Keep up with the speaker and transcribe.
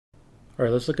All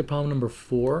right, let's look at problem number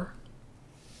 4.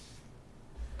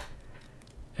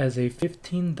 As a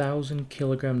 15,000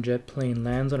 kilogram jet plane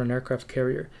lands on an aircraft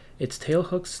carrier, its tail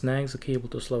hook snags a cable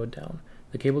to slow it down.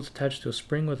 The cable is attached to a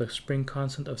spring with a spring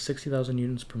constant of 60,000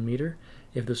 newtons per meter.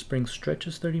 If the spring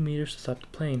stretches 30 meters to stop the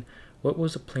plane, what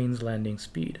was the plane's landing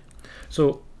speed?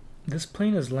 So this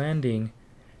plane is landing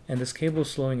and this cable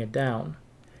is slowing it down.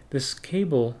 This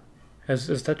cable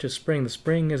has touched a spring. The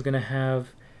spring is going to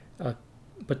have a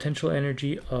potential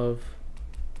energy of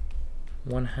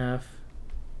 1/2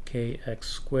 kx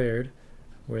squared,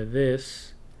 where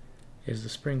this is the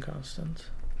spring constant.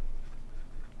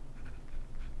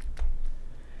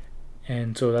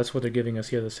 And so that's what they're giving us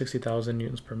here. The 60,000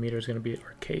 newtons per meter is going to be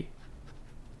our k.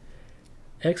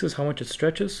 X is how much it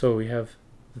stretches, so we have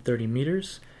the 30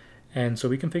 meters. And so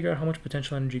we can figure out how much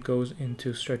potential energy goes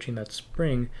into stretching that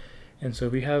spring. And so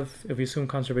if we assume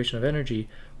conservation of energy,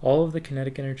 all of the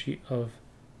kinetic energy of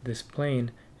this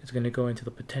plane is going to go into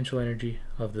the potential energy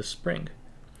of the spring.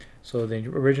 So the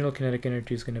original kinetic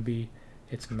energy is going to be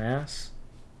its mass,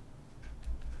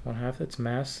 1/2 its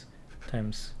mass,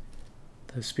 times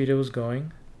the speed it was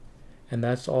going, and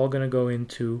that's all going to go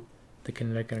into the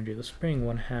kinetic energy of the spring,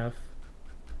 1/2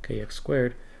 kx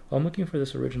squared. Well, I'm looking for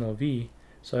this original v,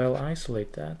 so I'll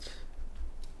isolate that.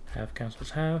 Half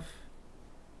cancels half,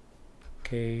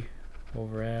 k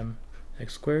over m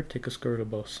x squared, take a square root of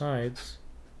both sides.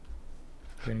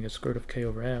 We're going to get square root of k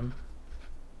over m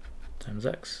times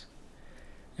x.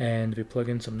 And if we plug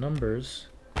in some numbers,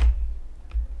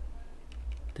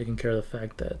 taking care of the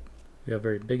fact that we have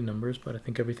very big numbers, but I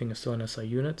think everything is still in SI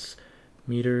units,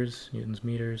 meters, newtons,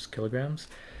 meters, kilograms.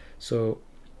 So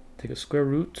take a square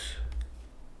root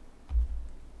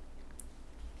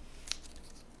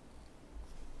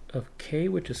of k,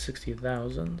 which is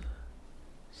 60,000,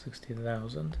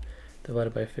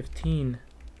 divided by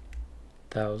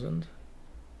 15,000.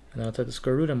 And now outside the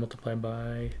square root, I multiply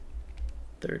by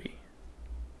 30.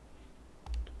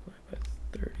 Multiply by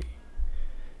 30.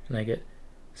 And I get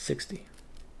 60.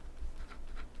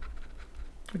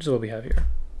 Which is what we have here.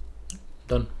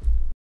 Done.